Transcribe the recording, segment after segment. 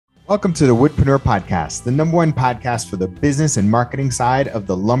Welcome to the Woodpreneur podcast, the number one podcast for the business and marketing side of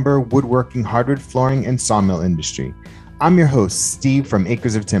the lumber, woodworking, hardwood flooring, and sawmill industry. I'm your host, Steve from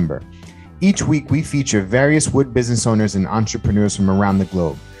Acres of Timber. Each week, we feature various wood business owners and entrepreneurs from around the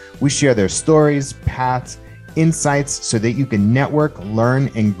globe. We share their stories, paths, insights so that you can network, learn,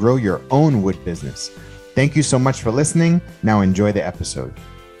 and grow your own wood business. Thank you so much for listening. Now enjoy the episode.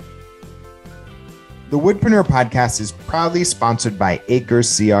 The Woodpreneur podcast is proudly sponsored by Acres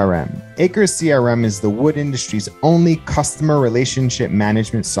CRM. Acres CRM is the wood industry's only customer relationship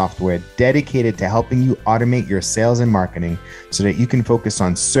management software dedicated to helping you automate your sales and marketing so that you can focus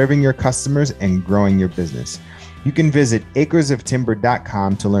on serving your customers and growing your business. You can visit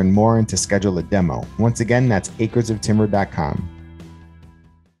acresoftimber.com to learn more and to schedule a demo. Once again, that's acresoftimber.com.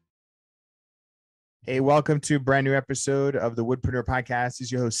 Hey, welcome to a brand new episode of the Woodpreneur podcast. This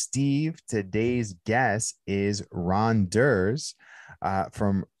is your host, Steve. Today's guest is Ronders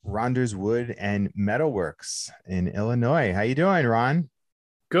from Ronders Wood and Metalworks in Illinois. How you doing, Ron?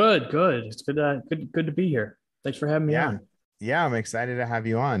 Good. It's good to be here. Thanks for having me on. Yeah, I'm excited to have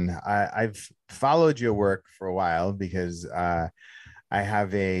you on. I've followed your work for a while because I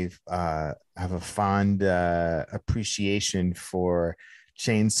have a fond appreciation for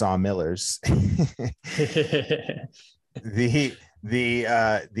chainsaw millers. the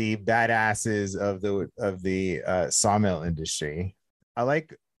badasses of the sawmill industry. I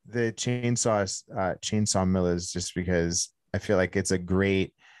like the chainsaw millers just because I feel like it's a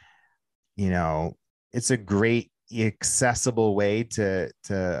great accessible way to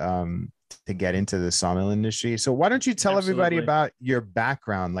get into the sawmill industry. So why don't you tell everybody about your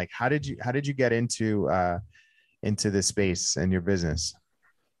background? Like how did you get into this space and your business?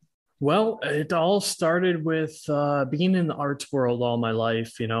 Well, it all started with being in the arts world all my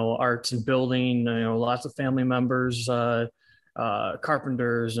life, arts and building, lots of family members,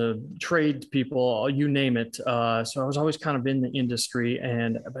 carpenters, trade people, you name it. So I was always kind of in the industry,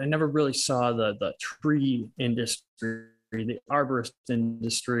 but I never really saw the tree industry, the arborist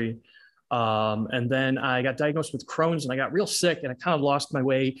industry. And then I got diagnosed with Crohn's and I got real sick and I kind of lost my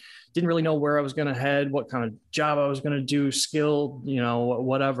way. Didn't really know where I was going to head, what kind of job I was going to do, skill,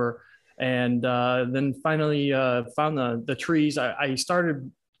 whatever. And then finally found the trees. I started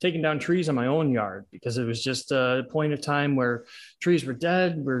taking down trees in my own yard because it was just a point of time where trees were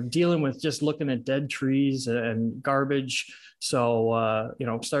dead. We're dealing with just looking at dead trees and garbage. So,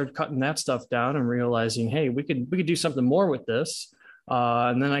 started cutting that stuff down and realizing, hey, we could do something more with this.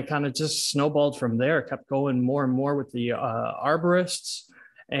 And then I kind of just snowballed from there, kept going more and more with the arborists,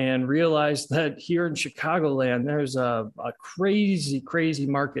 and realized that here in Chicagoland, there's a crazy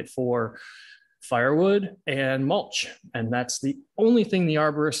market for firewood and mulch. And that's the only thing the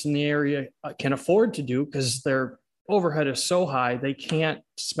arborists in the area can afford to do because their overhead is so high, they can't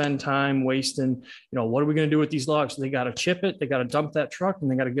spend time wasting, what are we going to do with these logs? They got to chip it, they got to dump that truck, and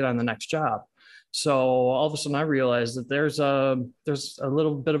they got to get on the next job. So all of a sudden I realized that there's a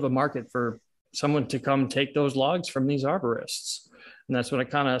little bit of a market for someone to come take those logs from these arborists. And that's when I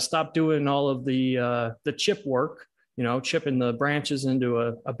kind of stopped doing all of the chip work, chipping the branches into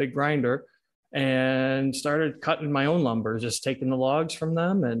a big grinder, and started cutting my own lumber, just taking the logs from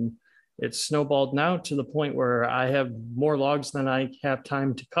them. And it's snowballed now to the point where I have more logs than I have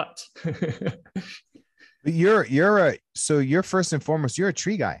time to cut. So you're first and foremost, you're a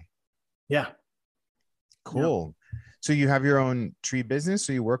tree guy. Yeah. Cool. Yeah. So you have your own tree business?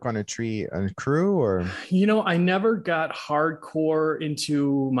 So you work on a crew or? I never got hardcore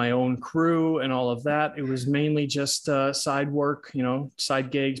into my own crew and all of that. It was mainly just side work, side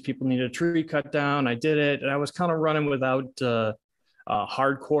gigs. People needed a tree cut down. I did it. And I was kind of running without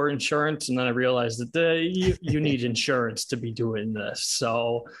hardcore insurance. And then I realized that you need insurance to be doing this.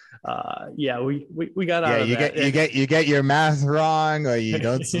 So we got out of that. You get your math wrong, or you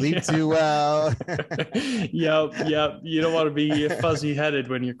don't sleep too well. Yep. You don't want to be fuzzy headed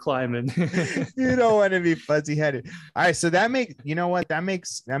when you're climbing. You don't want to be fuzzy headed. All right. So that makes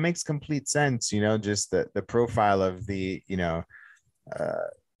complete sense. Just the profile of the,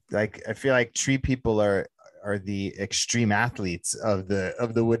 like, I feel like tree people are the extreme athletes of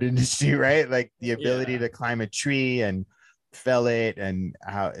the wood industry, right? Like the ability to climb a tree and fell it, and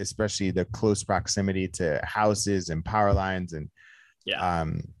how especially the close proximity to houses and power lines, and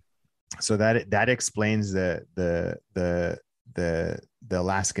so that explains the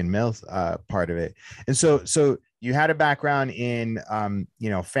Alaskan mill part of it. And so you had a background in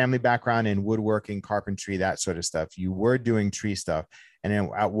family background in woodworking, carpentry, that sort of stuff. You were doing tree stuff, and then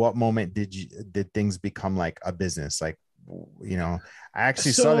at what moment did things become like a business? Like, I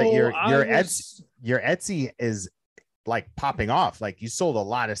actually saw that your Etsy is like popping off. Like you sold a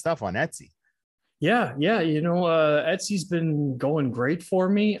lot of stuff on Etsy. Yeah, yeah. Etsy's been going great for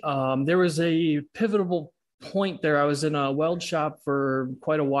me. There was a pivotal point there. I was in a weld shop for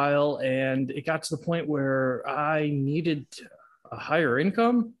quite a while, and it got to the point where I needed a higher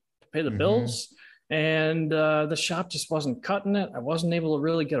income to pay the Mm-hmm. bills, and the shop just wasn't cutting it. I wasn't able to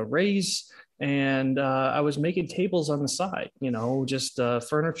really get a raise, and I was making tables on the side, just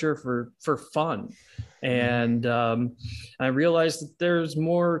furniture for fun, Mm-hmm. and I realized that there's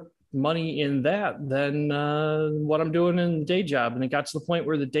more money in that than what I'm doing in the day job. And it got to the point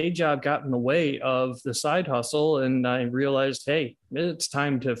where the day job got in the way of the side hustle. And I realized, hey, it's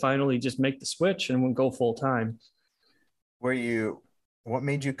time to finally just make the switch and go full time. What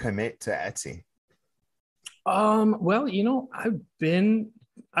made you commit to Etsy? Well,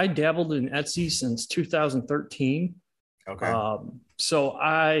 I dabbled in Etsy since 2013. Okay. So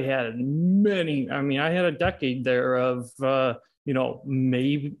I had I had a decade there of,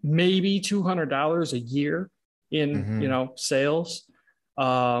 maybe $200 a year in, Mm-hmm. sales.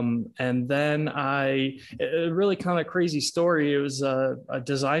 And then a really kind of crazy story. It was a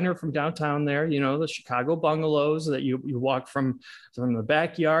designer from downtown there, the Chicago bungalows that you walk from the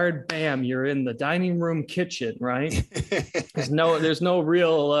backyard, bam, you're in the dining room kitchen, right? There's no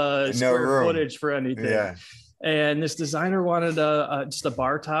real No square room. footage for anything. Yeah. And this designer wanted just a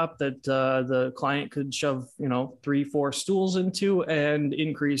bar top that the client could shove, 3, 4 stools into and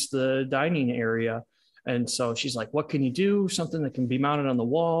increase the dining area. And so she's like, "What can you do? Something that can be mounted on the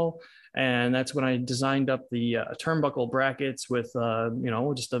wall." And that's when I designed up the turnbuckle brackets with,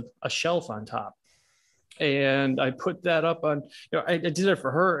 just a shelf on top. And I put that up on, I did it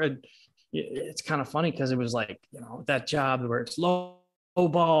for her. And it's kind of funny because it was like, that job where it's low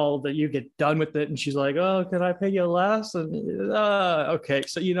ball that you get done with it. And she's like, "Oh, can I pay you less?" And okay.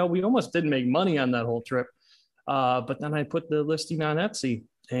 So, we almost didn't make money on that whole trip. But then I put the listing on Etsy,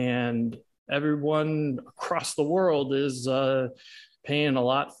 and everyone across the world is paying a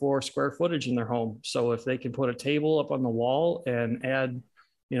lot for square footage in their home. So if they can put a table up on the wall and add,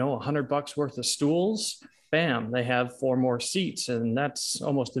 $100 worth of stools, bam, they have 4 more seats. And that's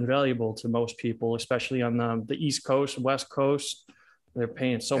almost invaluable to most people, especially on the East Coast, West Coast. They're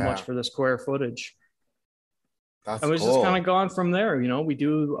paying so much Yeah. for the square footage. That's And it's just kind cool. of gone from there. We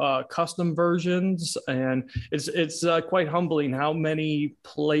do custom versions, and it's quite humbling how many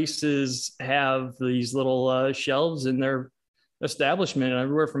places have these little shelves in their establishment,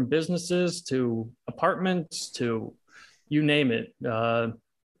 everywhere from businesses to apartments to you name it.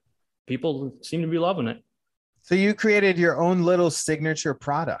 People seem to be loving it. So you created your own little signature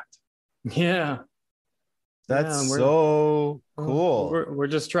product. Yeah, That's yeah. And so we're cool. we're we're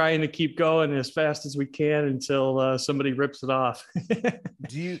just trying to keep going as fast as we can until somebody rips it off.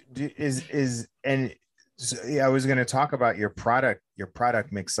 Do you do is and so, yeah, I was going to talk about your product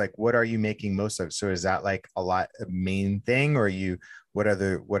mix. Like, what are you making most of? So is that like a main thing, or what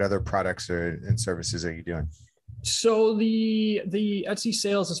other products and services are you doing? So the Etsy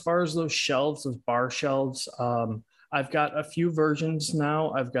sales, as far as those shelves, those bar shelves, I've got a few versions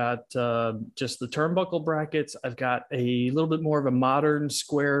now. I've got just the turnbuckle brackets. I've got a little bit more of a modern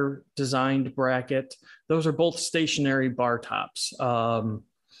square designed bracket. Those are both stationary bar tops.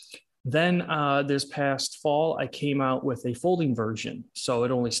 Then this past fall, I came out with a folding version. So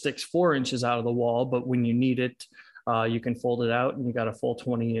it only sticks 4 inches out of the wall, but when you need it, you can fold it out and you got a full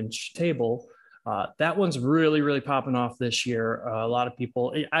 20-inch table. That one's really, really popping off this year. A lot of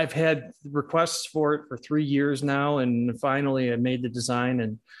people, I've had requests for it for 3 years now, and finally I made the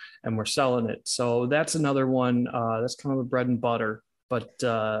design and we're selling it. So that's another one. That's kind of a bread and butter. But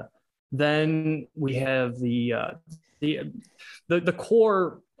then we have the the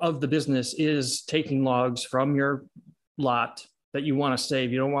core of the business is taking logs from your lot that you want to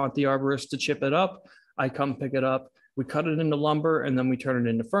save. You don't want the arborist to chip it up. I come pick it up. We cut it into lumber and then we turn it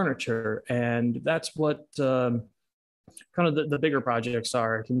into furniture. And that's what kind of the bigger projects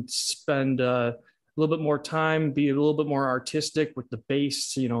are. I can spend a little bit more time, be a little bit more artistic with the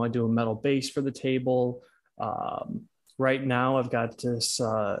base. I do a metal base for the table. Right now, I've got this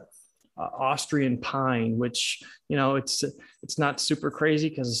Austrian pine, which it's not super crazy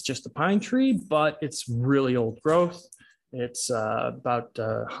because it's just a pine tree, but it's really old growth. It's about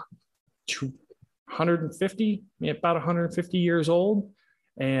 150, about 150 years old,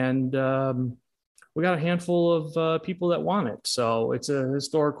 and we got a handful of people that want it. So it's a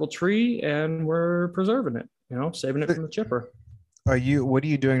historical tree, and we're preserving it. Saving it from the chipper. What are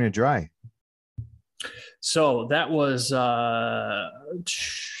you doing to dry? So that was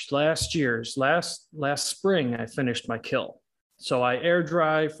last spring. I finished my kill. So I air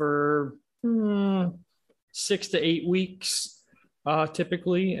dry for 6 to 8 weeks,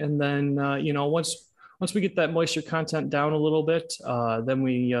 typically. And then, once we get that moisture content down a little bit, then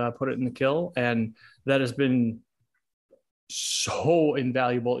we put it in the kiln, and that has been so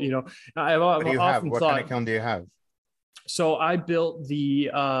invaluable. I've What do you have? often What thought, kind of kiln do you have? so I built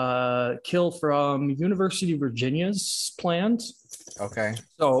the kiln from University of Virginia's plant. Okay.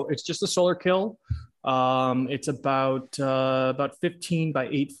 So it's just a solar kiln. It's about 15 by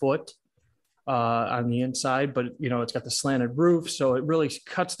 8 foot on the inside, but it's got the slanted roof, so it really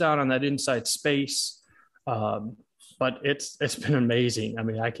cuts down on that inside space. But it's been amazing. I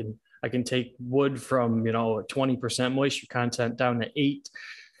mean, I can take wood from 20% moisture content down to 8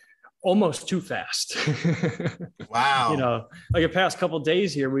 almost too fast. Wow. Like the past couple of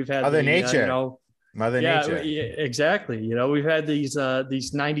days here, we've had Mother Nature. Mother Nature. Exactly. We've had these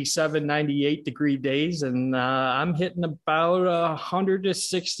 97, 98 degree days, and I'm hitting about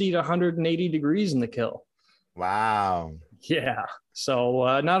 160 to 180 degrees in the kiln. Wow. Yeah.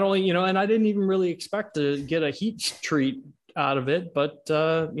 So not only, and I didn't even really expect to get a heat treat out of it, but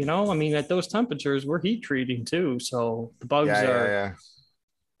I mean, at those temperatures, we're heat treating too. So the bugs are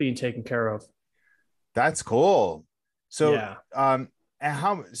being taken care of. That's cool. So, yeah.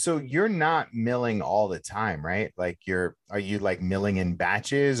 and so you're not milling all the time, right? Like are you like milling in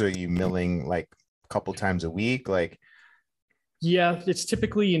batches? Or are you milling like a couple times a week? Like, yeah, it's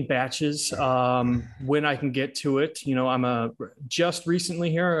typically in batches. When I can get to it, just recently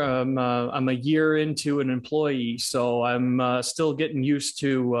here, I'm a year into an employee, so I'm still getting used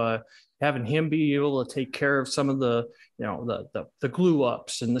to having him be able to take care of some of the, the glue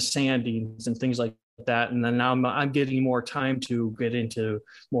ups and the sandings and things like that. And then now I'm getting more time to get into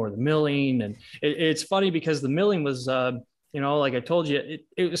more of the milling. And it's funny because the milling was, like I told you,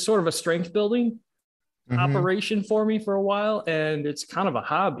 it was sort of a strength building operation for me for a while, and it's kind of a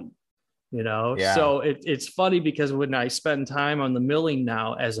hobby, so it's funny because when I spend time on the milling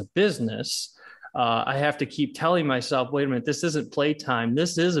now as a business, I have to keep telling myself, wait a minute, this isn't playtime,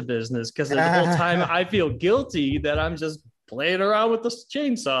 this is a business, because the whole time I feel guilty that I'm just playing around with the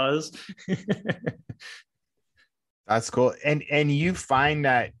chainsaws. That's cool. And you find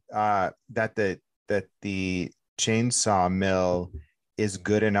that that the chainsaw mill is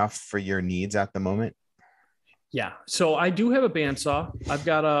good enough for your needs at the moment? Yeah. So I do have a bandsaw. I've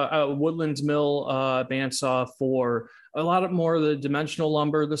got a Woodlands Mill bandsaw for a lot of more of the dimensional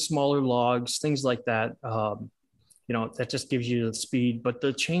lumber, the smaller logs, things like that. That just gives you the speed, but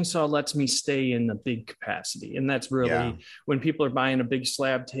the chainsaw lets me stay in the big capacity. And that's really when people are buying a big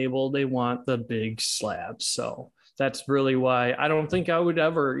slab table, they want the big slabs. So that's really why I don't think I would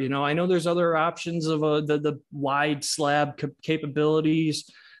ever, I know there's other options of the wide slab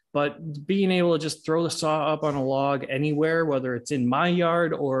capabilities, but being able to just throw the saw up on a log anywhere, whether it's in my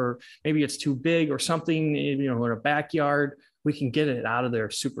yard or maybe it's too big or something, in a backyard, we can get it out of there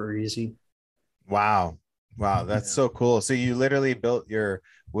super easy. Wow. That's so cool. So you literally built your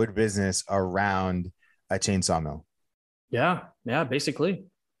wood business around a chainsaw mill. Yeah, basically.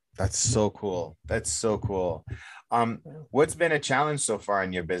 That's so cool. What's been a challenge so far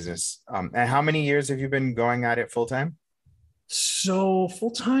in your business? And how many years have you been going at it full time? So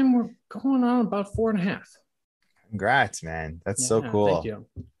full time, we're going on about 4.5. Congrats, man. That's so cool. Thank you.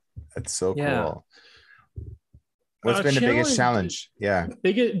 That's so cool. What's been the biggest challenge? Yeah.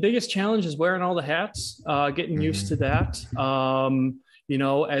 Biggest challenge is wearing all the hats, getting used to that.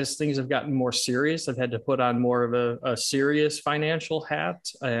 As things have gotten more serious, I've had to put on more of a serious financial hat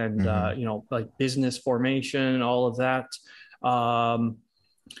and, like business formation, all of that.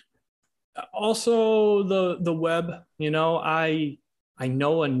 Also the web, I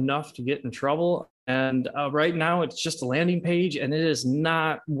know enough to get in trouble. And right now it's just a landing page and it is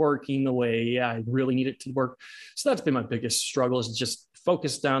not working the way I really need it to work. So that's been my biggest struggle, is just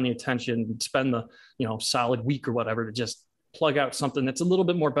focus down the attention and spend the, solid week or whatever to just plug out something that's a little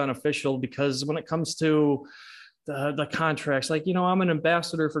bit more beneficial. Because when it comes to the contracts, like, I'm an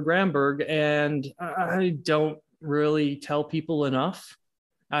ambassador for Gramberg and I don't really tell people enough.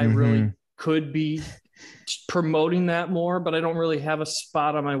 I really could be promoting that more, but I don't really have a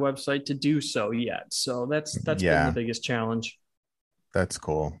spot on my website to do so yet. So that's been the biggest challenge. That's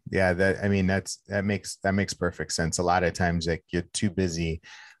cool. Yeah. That makes perfect sense. A lot of times, like, you're too busy,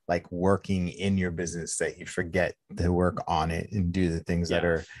 like, working in your business that you forget to work on it and do the things that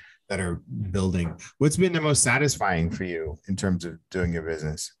are building. What's been the most satisfying for you in terms of doing your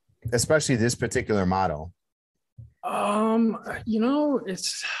business, especially this particular model?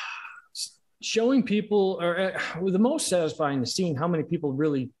 It's showing people, or the most satisfying is seeing how many people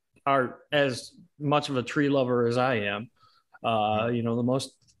really are as much of a tree lover as I am. The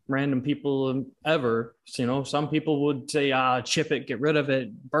most random people ever. You know, some people would say, chip it, get rid of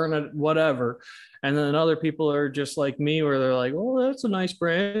it, burn it, whatever. And then other people are just like me, where they're like, oh, that's a nice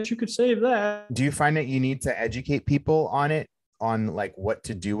branch, you could save that. Do you find that you need to educate people on it, on like what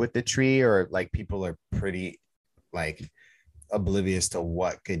to do with the tree, or like people are pretty like oblivious to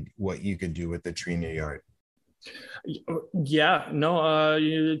what you could do with the tree in your yard? Yeah, no,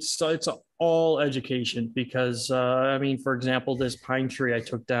 it's all education, because I mean, for example, this pine tree I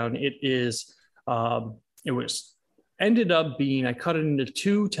took down, it was ended up being, I cut it into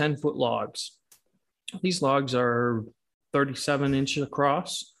two 10-foot logs. These logs are 37 inches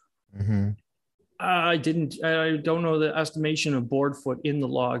across. Mm-hmm. I don't know the estimation of board foot in the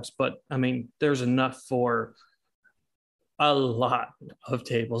logs, but I mean, there's enough for a lot of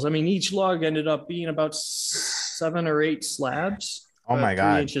tables. I mean, each log ended up being about 7 or 8 slabs, Oh my 3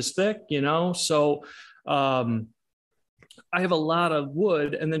 God. inches thick, you know? So, I have a lot of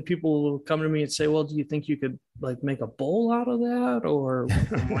wood, and then people will come to me and say, well, do you think you could like make a bowl out of that? Or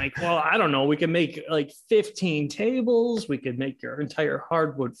I'm like, well, I don't know. We can make like 15 tables. We could make your entire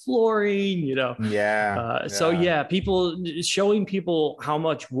hardwood flooring, you know? Yeah. So yeah, showing people how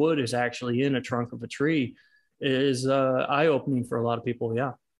much wood is actually in a trunk of a tree is eye-opening for a lot of people.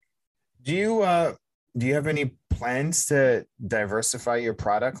 Yeah. Do you have any plans to diversify your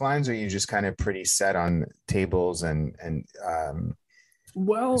product lines, or are you just kind of pretty set on tables and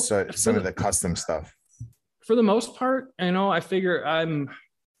Well, so some of the custom stuff? For the most part, you know, I figure I'm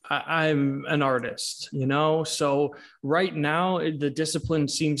an artist, you know, so right now the discipline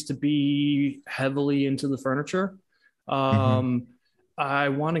seems to be heavily into the furniture. Mm-hmm. I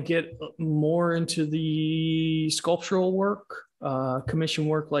want to get more into the sculptural work, commission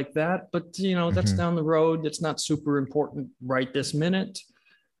work like that, but you know, that's Mm-hmm. down the road. That's not super important right this minute.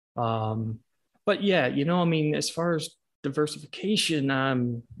 But yeah, you know, I mean, as far as diversification,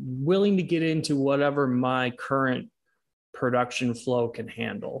 I'm willing to get into whatever my current production flow can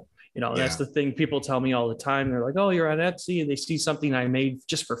handle. You know, that's Yeah. the thing people tell me all the time. They're like, oh, you're on Etsy. And they see something I made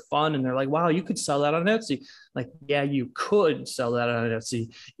just for fun. And they're like, wow, you could sell that on Etsy. Like, yeah, you could sell that on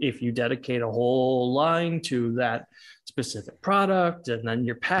Etsy if you dedicate a whole line to that specific product, and then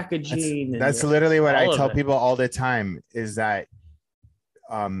your packaging. That's And literally what I all of tell it. people all the time, is that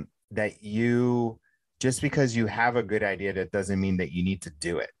that you, just because you have a good idea, that doesn't mean that you need to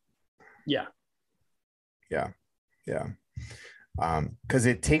do it. Yeah. Yeah. Yeah. Because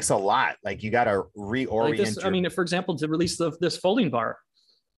it takes a lot. Like you got to reorient. Like this, I mean, for example, to release this folding bar.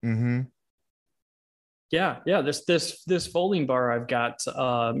 Mm-hmm. Yeah. This folding bar I've got,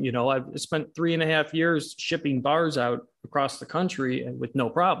 you know, I've spent 3.5 years shipping bars out across the country and with no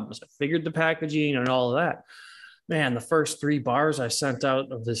problems. I figured the packaging and all of that. Man, the first 3 bars I sent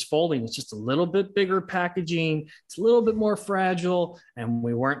out of this folding, it's just a little bit bigger packaging. It's a little bit more fragile, and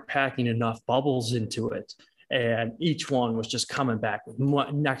we weren't packing enough bubbles into it. And each one was just coming back with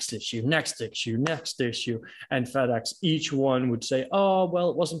next issue, next issue, next issue. And FedEx, each one would say, oh, well,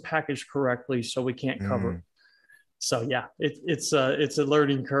 it wasn't packaged correctly, so we can't cover it. So yeah, it's a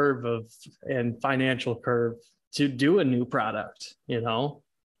learning curve and financial curve to do a new product, you know?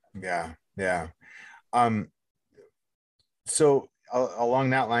 Yeah. Yeah. So along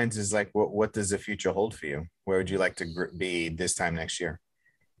that lines is like, what does the future hold for you? Where would you like to be this time next year?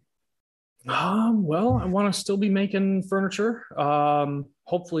 Well, I want to still be making furniture,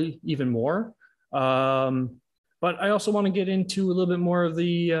 hopefully even more. But I also want to get into a little bit more of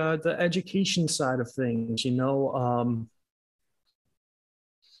the education side of things. You know,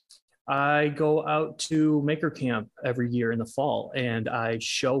 I go out to Maker Camp every year in the fall, and I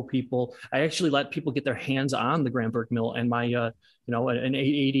show people. I actually let people get their hands on the Grandberg mill and my, you know, an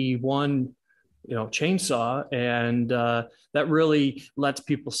 881, you know, chainsaw, and that really lets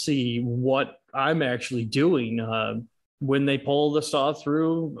people see what I'm actually doing. When they pull the saw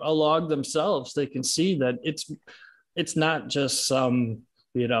through a log themselves, they can see that it's not just some,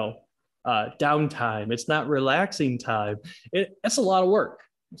 you know, downtime. It's not relaxing time. It's a lot of work.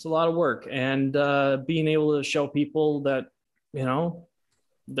 It's a lot of work, and being able to show people that, you know,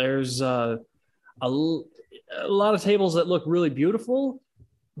 there's a lot of tables that look really beautiful,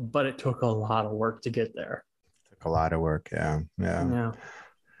 but it took a lot of work to get there. Took a lot of work. Yeah. Yeah.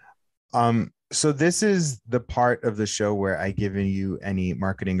 So this is the part of the show where I give you any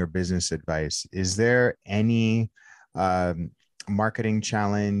marketing or business advice. Is there any marketing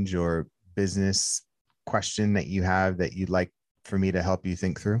challenge or business question that you have that you'd like for me to help you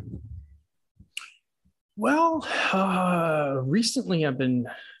think through? Well, recently I've been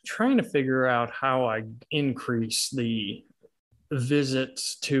trying to figure out how I increase the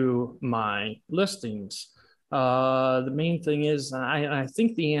visits to my listings. The main thing is, I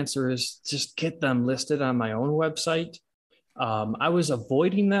think the answer is just get them listed on my own website. I was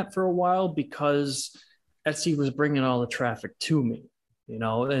avoiding that for a while because Etsy was bringing all the traffic to me,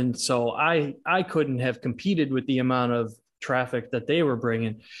 and so I couldn't have competed with the amount of traffic that they were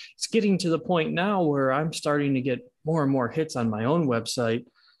bringing. It's getting to the point now where I'm starting to get more and more hits on my own website,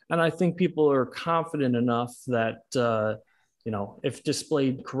 and I think people are confident enough that if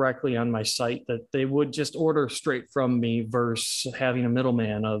displayed correctly on my site, that they would just order straight from me versus having a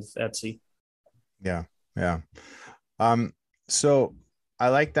middleman of Etsy. Yeah. Yeah. So I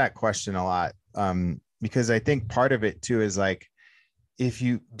like that question a lot. Because I think part of it too is like,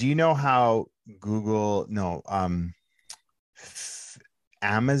 do you know how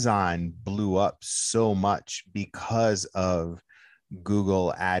Amazon blew up so much because of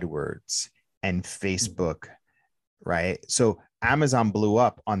Google AdWords and Facebook, right? So Amazon blew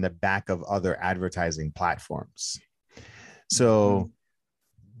up on the back of other advertising platforms. So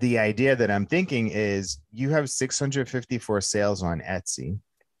the idea that I'm thinking is you have 654 sales on Etsy.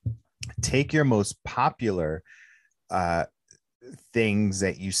 Take your most popular things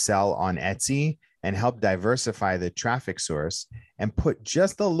that you sell on Etsy and help diversify the traffic source and put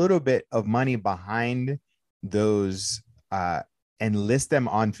just a little bit of money behind those and list them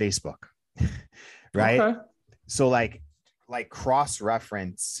on Facebook. Right. Okay. So like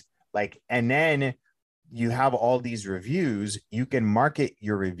cross-reference, and then you have all these reviews, you can market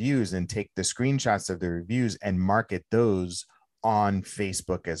your reviews and take the screenshots of the reviews and market those on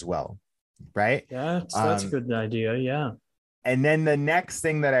Facebook as well. Right. Yeah, that's a good idea. Yeah. And then the next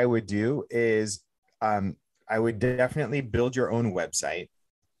thing that I would do is I would definitely build your own website.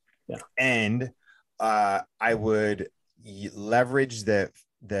 Yeah. And I would leverage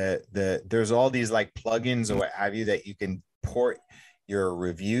there's all these like plugins or what have you that you can port your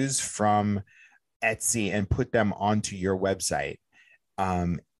reviews from Etsy and put them onto your website.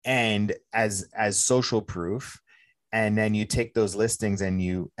 And as social proof. And then you take those listings and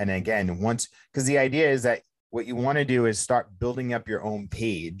again, because the idea is that what you want to do is start building up your own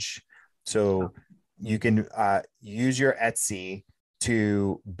page. So you can use your Etsy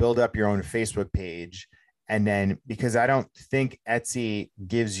to build up your own Facebook page. And then, because I don't think Etsy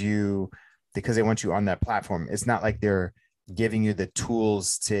gives you, because they want you on that platform, it's not like they're giving you the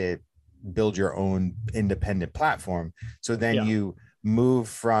tools to build your own independent platform. So then you move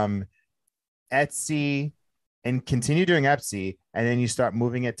from Etsy and continue doing Etsy, and then you start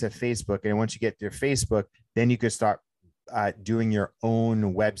moving it to Facebook. And once you get your Facebook, then you could start doing your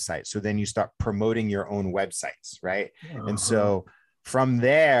own website. So then you start promoting your own websites, right? And so from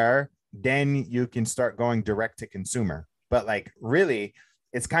there, then you can start going direct to consumer. But like really,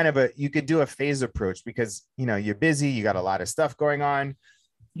 it's kind of you could do a phase approach because, you're busy, you got a lot of stuff going on.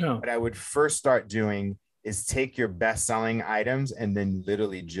 No. What I would first start doing is take your best-selling items and then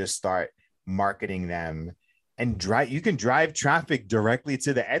literally just start marketing them. And you can drive traffic directly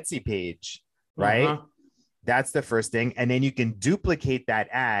to the Etsy page, right? That's the first thing. And then you can duplicate that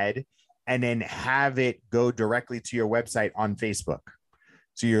ad and then have it go directly to your website on Facebook.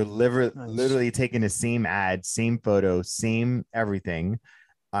 So you're literally taking the same ad, same photo, same everything.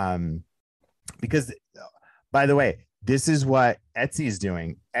 Because, by the way, this is what Etsy is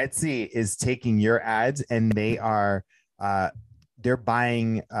doing. Etsy is taking your ads and they're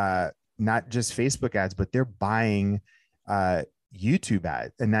buying not just Facebook ads, but they're buying YouTube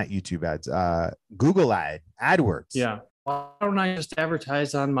ads, and not YouTube ads, Google AdWords. Yeah. Why don't I just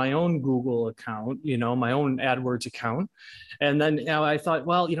advertise on my own Google account, my own AdWords account? And then I thought,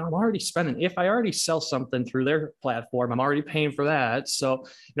 well, I'm already spending, if I already sell something through their platform, I'm already paying for that. So,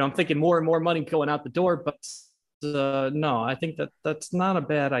 I'm thinking more and more money going out the door, but no, I think that's not a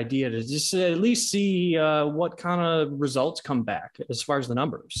bad idea to just at least see what kind of results come back as far as the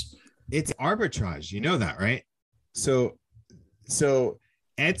numbers. It's arbitrage. You know that, right? So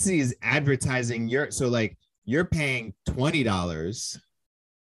Etsy is advertising you're paying $20.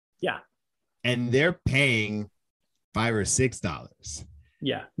 Yeah. And they're paying $5 or $6.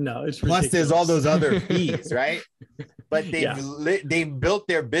 Yeah. No, it's plus ridiculous. There's all those other fees, right? But they've built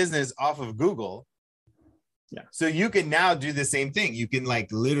their business off of Google. Yeah. So you can now do the same thing. You can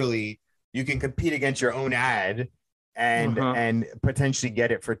you can compete against your own ad and potentially get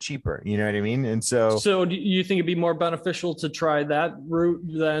it for cheaper. You know what I mean? And so do you think it'd be more beneficial to try that route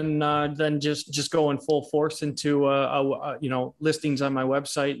than just going full force into listings on my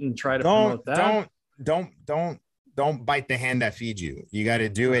website and try to promote that? Don't bite the hand that feeds you. You got to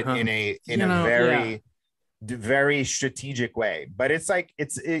do it in a very strategic way. But it's like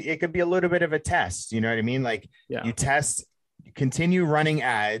it could be a little bit of a test. You know what I mean? You test, continue running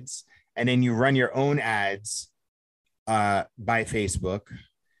ads. and then you run your own ads by Facebook,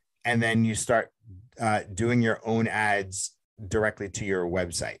 and then you start doing your own ads directly to your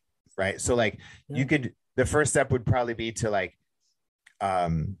website, right? So like you could, the first step would probably be to like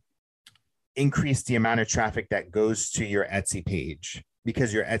increase the amount of traffic that goes to your Etsy page,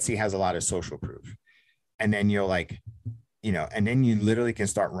 because your Etsy has a lot of social proof. And then you'll like, you know, and then you literally can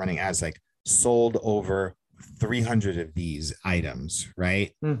start running ads like sold over 300 of these items,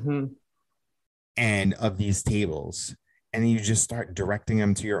 right? Mm-hmm. And of these tables. And then you just start directing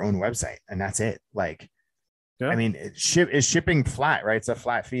them to your own website. And that's it. Like, I mean, is shipping flat, right? It's a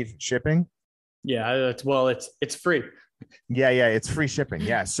flat fee shipping. Yeah. It's free. Yeah. It's free shipping.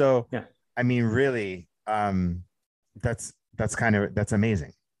 Yeah. So, I mean, really, that's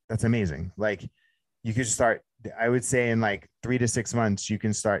amazing. That's amazing. Like you could start, I would say in like 3 to 6 months, you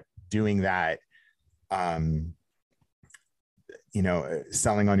can start doing that, you know,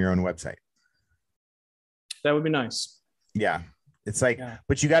 selling on your own website. That would be nice. Yeah. It's like,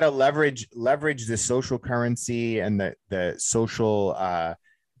 but you got to leverage the social currency and the social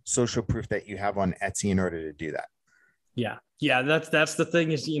proof that you have on Etsy in order to do that. Yeah. That's the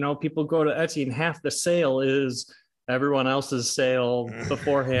thing is, you know, people go to Etsy and half the sale is everyone else's sale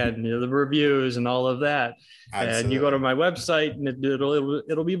beforehand, you know, the reviews and all of that. Absolutely. And you go to my website and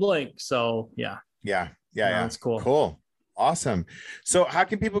it'll be blank. So yeah. That's cool. Cool. Awesome. So how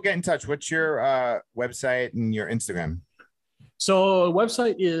can people get in touch? What's your website and your Instagram? So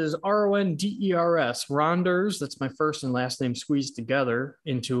website is Ronders, Ronders. That's my first and last name squeezed together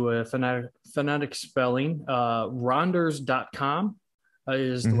into a phonetic spelling. Ronders.com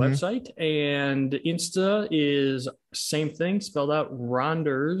is the website, and Insta is same thing, spelled out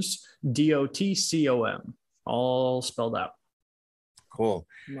Ronders, DOTCOM, all spelled out. Cool.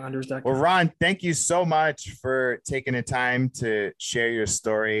 Ronders.com. Well, Ron, thank you so much for taking the time to share your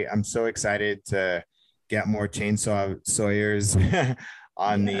story. I'm so excited to get more chainsaw sawyers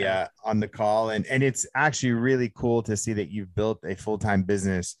on the call. And it's actually really cool to see that you've built a full-time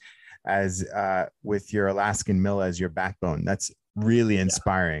business as with your Alaskan mill as your backbone. That's really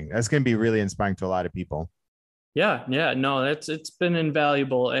inspiring. That's going to be really inspiring to a lot of people. Yeah. No, it's been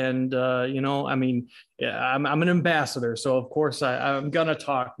invaluable. And, you know, I mean, I'm an ambassador. So of course I'm going to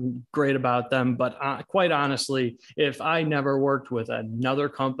talk great about them, but quite honestly, if I never worked with another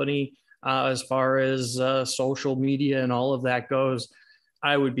company, as far as social media and all of that goes,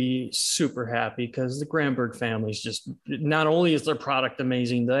 I would be super happy, because the Granberg family is just, not only is their product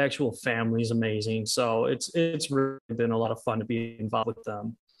amazing, the actual family is amazing. So it's really been a lot of fun to be involved with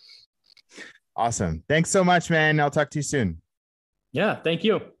them. Awesome. Thanks so much, man. I'll talk to you soon. Yeah. Thank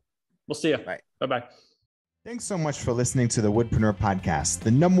you. We'll see you. Bye. Bye-bye. Thanks so much for listening to the Woodpreneur podcast, the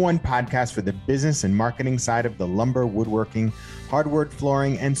 #1 podcast for the business and marketing side of the lumber, woodworking, hardwood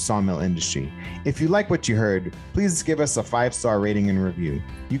flooring, and sawmill industry. If you like what you heard, please give us a 5-star rating and review.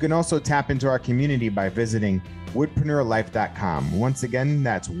 You can also tap into our community by visiting woodpreneurlife.com. Once again,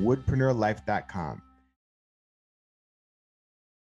 that's woodpreneurlife.com.